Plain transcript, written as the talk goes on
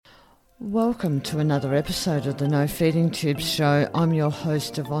Welcome to another episode of the No Feeding Tubes show. I'm your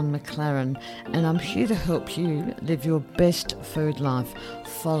host Yvonne McLaren and I'm here to help you live your best food life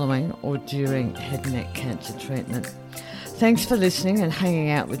following or during head and neck cancer treatment. Thanks for listening and hanging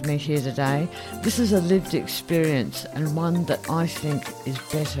out with me here today. This is a lived experience and one that I think is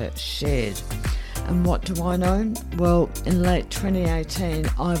better shared. And what do I know? Well, in late 2018,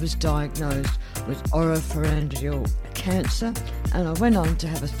 I was diagnosed with oropharyngeal cancer, and I went on to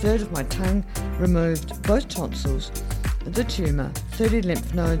have a third of my tongue removed, both tonsils, the tumour, 30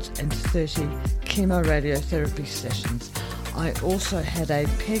 lymph nodes and 30 chemoradiotherapy sessions. I also had a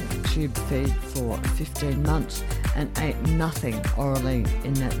PEG tube feed for 15 months and ate nothing orally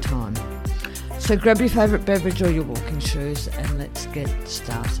in that time. So grab your favourite beverage or your walking shoes and let's get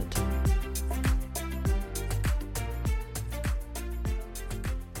started.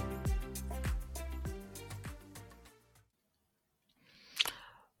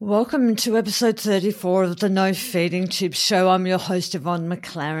 Welcome to episode 34 of the No Feeding Tubes show. I'm your host Yvonne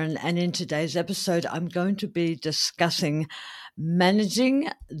McLaren, and in today's episode I'm going to be discussing managing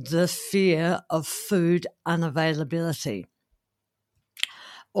the fear of food unavailability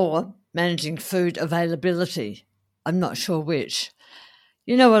or managing food availability. I'm not sure which.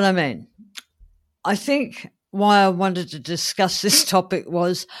 You know what I mean. I think why I wanted to discuss this topic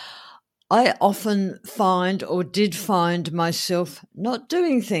was I often find or did find myself not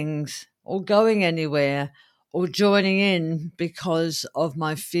doing things or going anywhere or joining in because of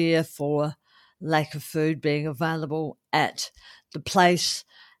my fear for lack of food being available at the place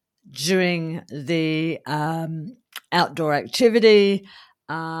during the outdoor activity,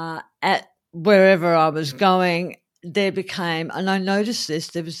 at wherever I was going. There became, and I noticed this,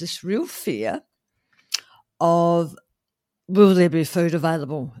 there was this real fear of, will there be food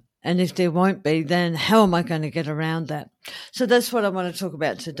available? And if there won't be, then how am I going to get around that? So that's what I want to talk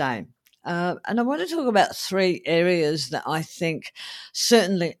about today. And I want to talk about three areas that I think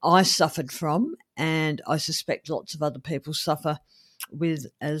certainly I suffered from, and I suspect lots of other people suffer with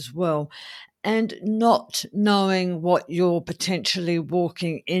as well. And not knowing what you're potentially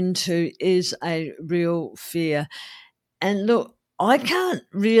walking into is a real fear. And look, I can't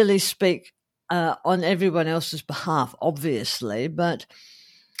really speak on everyone else's behalf, obviously, but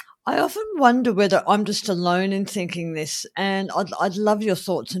I often wonder whether I'm just alone in thinking this, and I'd love your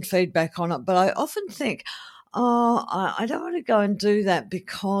thoughts and feedback on it, but I often think, I don't want to go and do that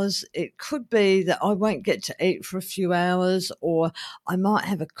because it could be that I won't get to eat for a few hours, or I might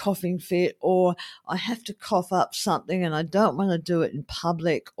have a coughing fit, or I have to cough up something and I don't want to do it in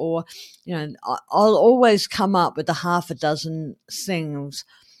public, or, you know, I'll always come up with a half a dozen things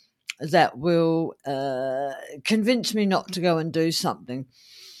that will convince me not to go and do something.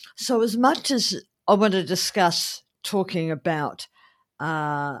 So as much as I want to discuss talking about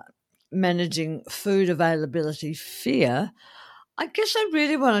managing food availability fear, I guess I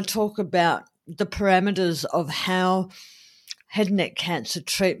really want to talk about the parameters of how head and neck cancer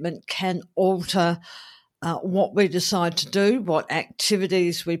treatment can alter what we decide to do, what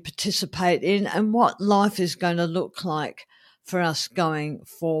activities we participate in, and what life is going to look like for us going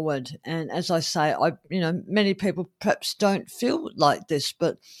forward. And as I say, many people perhaps don't feel like this,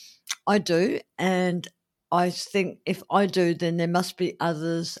 but I do. And I think if I do, then there must be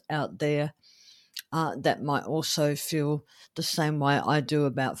others out there that might also feel the same way I do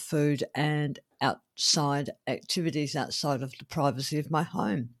about food and outside activities outside of the privacy of my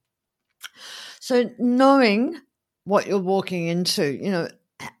home. So knowing what you're walking into,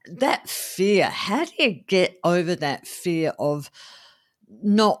 that fear, how do you get over that fear of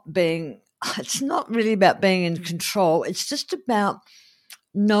not being, it's not really about being in control. It's just about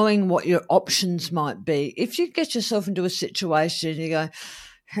knowing what your options might be. If you get yourself into a situation and you go,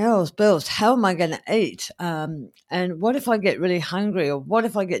 hell's bells, how am I going to eat? And what if I get really hungry, or what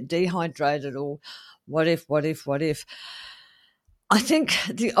if I get dehydrated, or what if? I think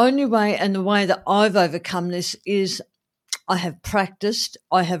the only way, and the way that I've overcome this, is I have practiced,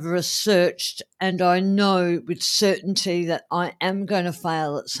 I have researched, and I know with certainty that I am going to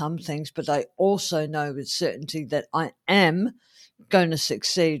fail at some things, but I also know with certainty that I am going to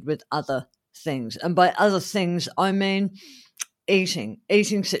succeed with other things. And by other things, I mean eating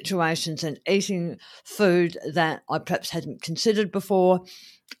situations and eating food that I perhaps hadn't considered before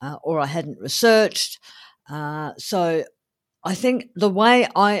or I hadn't researched. So I think the way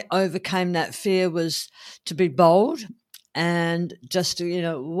I overcame that fear was to be bold and just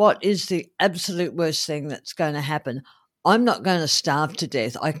to, what is the absolute worst thing that's going to happen? I'm not going to starve to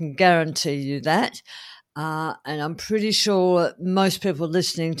death. I can guarantee you that. And I'm pretty sure most people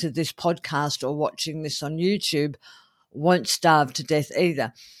listening to this podcast or watching this on YouTube won't starve to death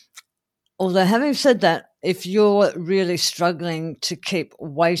either. Although having said that, if you're really struggling to keep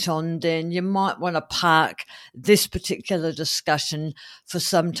weight on, then you might want to park this particular discussion for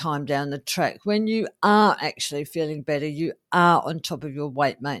some time down the track. When you are actually feeling better, you are on top of your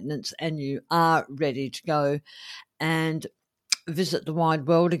weight maintenance and you are ready to go and visit the wide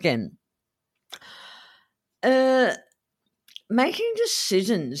world again. Making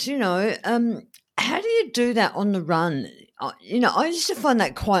decisions, how do you do that on the run? I used to find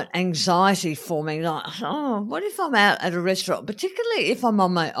that quite anxiety for me. Like, oh, what if I'm out at a restaurant, particularly if I'm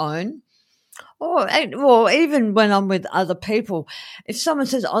on my own, or even when I'm with other people. If someone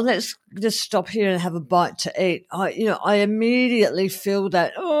says, "Oh, let's just stop here and have a bite to eat," I immediately feel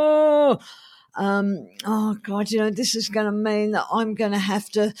that, oh God, this is going to mean that I'm going to have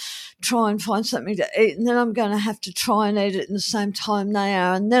to try and find something to eat, and then I'm going to have to try and eat it in the same time they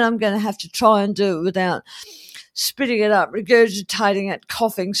are, and then I'm going to have to try and do it without spitting it up, regurgitating it,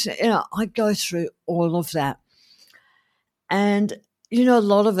 coughing. So, I go through all of that. And, a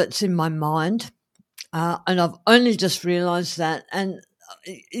lot of it's in my mind, and I've only just realised that. And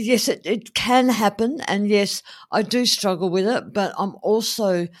yes, it can happen, and yes, I do struggle with it, but I'm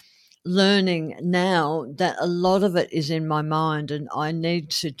also learning now that a lot of it is in my mind, and I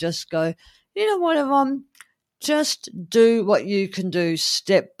need to just go, what, Yvonne, just do what you can do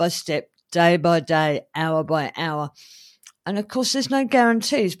step by step, day by day, hour by hour. And of course, there's no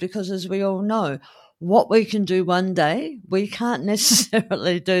guarantees, because as we all know, what we can do one day, we can't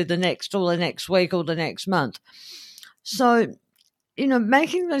necessarily do the next or the next week or the next month. So,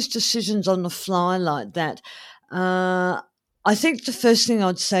 making those decisions on the fly like that, I think the first thing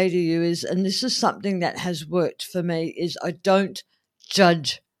I'd say to you is, and this is something that has worked for me, is I don't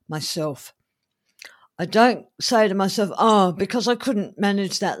judge myself. I don't say to myself, oh, because I couldn't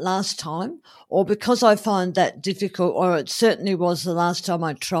manage that last time, or because I find that difficult, or it certainly was the last time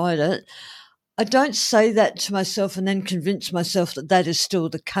I tried it. I don't say that to myself and then convince myself that that is still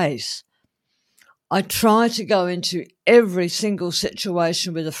the case. I try to go into every single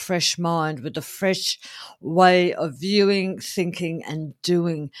situation with a fresh mind, with a fresh way of viewing, thinking, and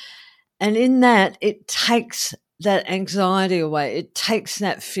doing. And in that, it takes that anxiety away. It takes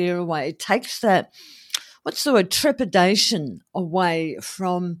that fear away. It takes that, trepidation away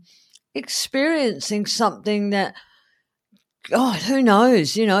from experiencing something that, God, who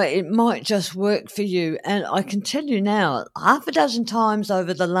knows? It might just work for you. And I can tell you now, half a dozen times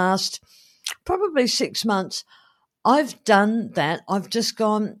over the last probably 6 months, I've done that. I've just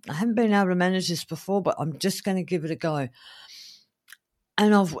gone, I haven't been able to manage this before, but I'm just going to give it a go.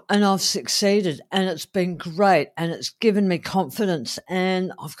 And I've succeeded, and it's been great, and it's given me confidence,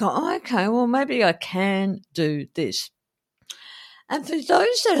 and I've gone, oh, okay, well, maybe I can do this. And for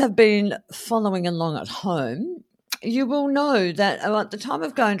those that have been following along at home, you will know that at the time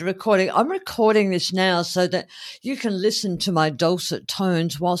of going to recording, I'm recording this now so that you can listen to my dulcet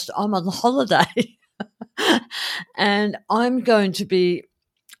tones whilst I'm on holiday. And I'm going to be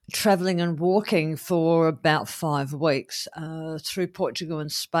traveling and walking for about 5 weeks through Portugal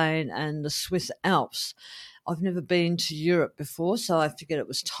and Spain and the Swiss Alps. I've never been to Europe before, so I figured it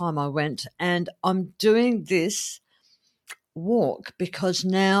was time I went. And I'm doing this walk because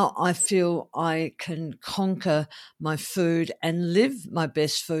now I feel I can conquer my food and live my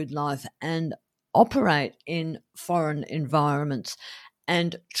best food life and operate in foreign environments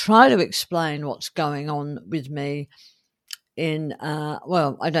and try to explain what's going on with me in,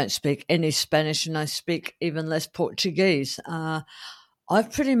 I don't speak any Spanish and I speak even less Portuguese.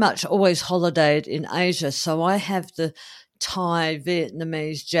 I've pretty much always holidayed in Asia, so I have the Thai,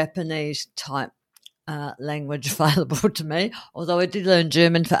 Vietnamese, Japanese type language available to me, although I did learn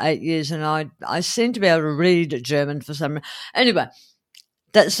German for 8 years and I seem to be able to read German for some reason. Anyway,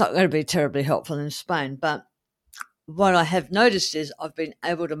 that's not going to be terribly helpful in Spain, but what I have noticed is I've been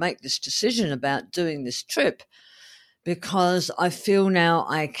able to make this decision about doing this trip because I feel now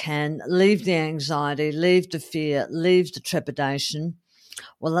I can leave the anxiety, leave the fear, leave the trepidation,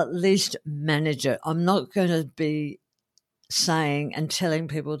 well, at least manage it. I'm not going to be saying and telling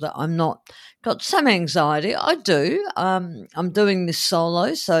people that I'm not got some anxiety. I do. I'm doing this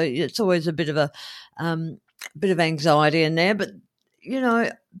solo, so it's always a bit of anxiety in there. But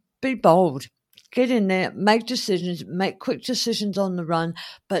be bold, get in there, make decisions, make quick decisions on the run,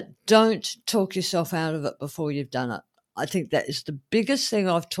 but don't talk yourself out of it before you've done it. I think that is the biggest thing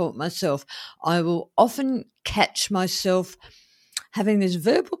I've taught myself. I will often catch myself having this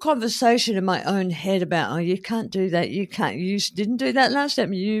verbal conversation in my own head about, oh, you can't do that. You can't, you didn't do that last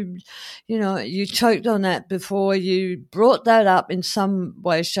time. You choked on that before. You brought that up in some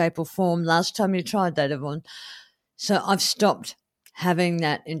way, shape or form last time you tried that, Yvonne. So I've stopped having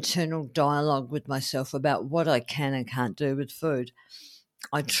that internal dialogue with myself about what I can and can't do with food.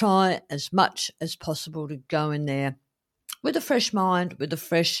 I try as much as possible to go in there with a fresh mind, with a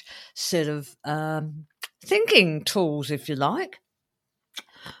fresh set of thinking tools, if you like.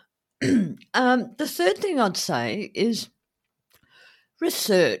 The third thing I'd say is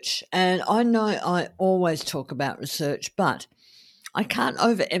research. And I know I always talk about research, but I can't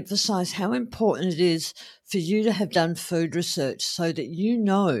overemphasize how important it is for you to have done food research so that you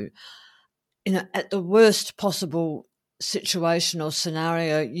know, at the worst possible situation or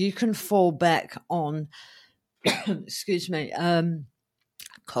scenario, you can fall back on, excuse me,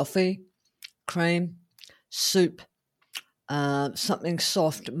 coffee, cream, soup, something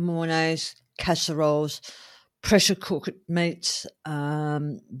soft, mornay's, casseroles, pressure cooked meats,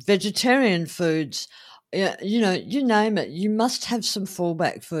 vegetarian foods, you name it. You must have some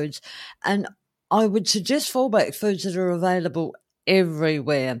fallback foods. And I would suggest fallback foods that are available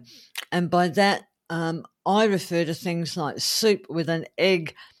everywhere. And by that, I refer to things like soup with an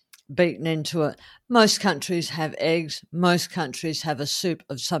egg beaten into it. Most countries have eggs. Most countries have a soup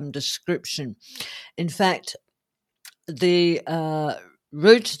of some description. In fact, the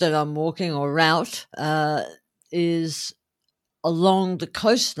route that I'm walking, or route, is along the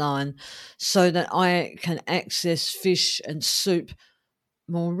coastline so that I can access fish and soup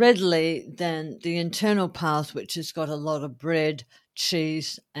more readily than the internal path, which has got a lot of bread,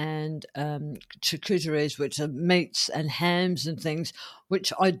 cheese, and charcuteries, which are meats and hams and things,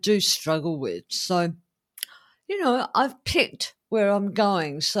 which I do struggle with. So, I've picked where I'm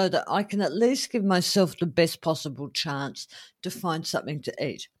going so that I can at least give myself the best possible chance to find something to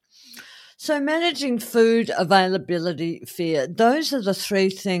eat. So managing food availability fear, those are the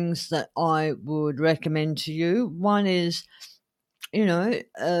three things that I would recommend to you. One is,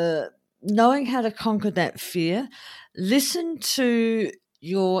 knowing how to conquer that fear. Listen to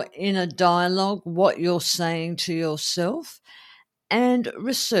your inner dialogue, what you're saying to yourself, and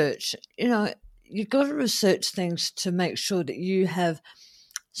research. You've got to research things to make sure that you have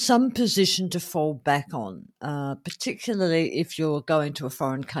some position to fall back on, particularly if you're going to a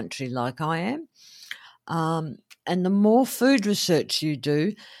foreign country like I am. And the more food research you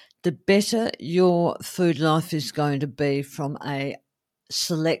do, the better your food life is going to be from a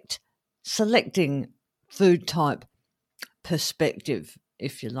selecting food type perspective,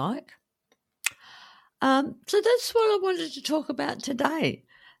 if you like. So that's what I wanted to talk about today,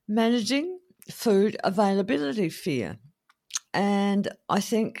 managing food availability fear. And I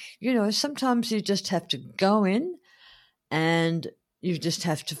think, sometimes you just have to go in and you just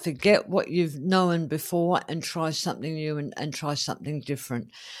have to forget what you've known before and try something new and try something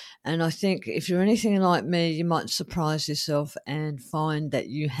different. And I think if you're anything like me, you might surprise yourself and find that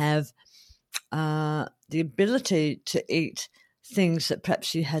you have the ability to eat things that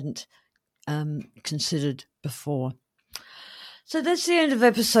perhaps you hadn't considered before. So that's the end of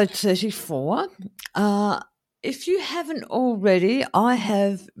episode 34. If you haven't already, I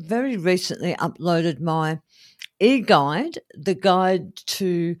have very recently uploaded my e-guide, the guide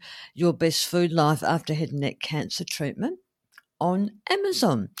to your best food life after head and neck cancer treatment, on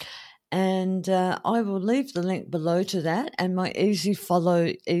Amazon. And I will leave the link below to that. And my Easy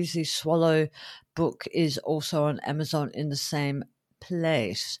Follow, Easy Swallow book is also on Amazon in the same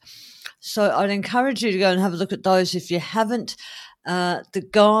place. So I'd encourage you to go and have a look at those if you haven't. The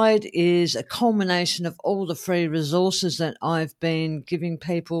guide is a culmination of all the free resources that I've been giving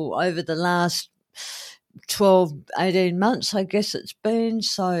people over the last 12, 18 months, I guess it's been.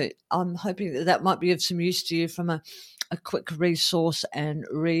 So I'm hoping that might be of some use to you from a quick resource and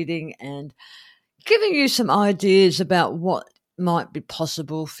reading and giving you some ideas about what might be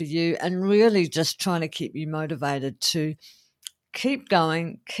possible for you, and really just trying to keep you motivated to keep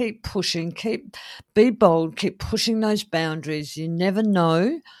going, keep pushing, be bold, keep pushing those boundaries. You never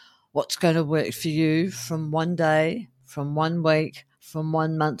know what's going to work for you from one day, from 1 week, from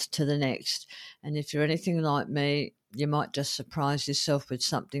 1 month to the next. And if you're anything like me, you might just surprise yourself with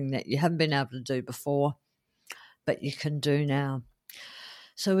something that you haven't been able to do before, but you can do now.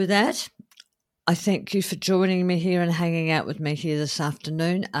 So with that, I thank you for joining me here and hanging out with me here this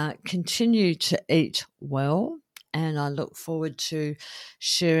afternoon. Continue to eat well. And I look forward to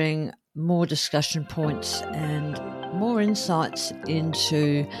sharing more discussion points and more insights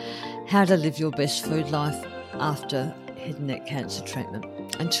into how to live your best food life after head and neck cancer treatment.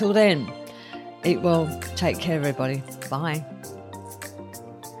 Until then, eat well, take care, everybody. Bye.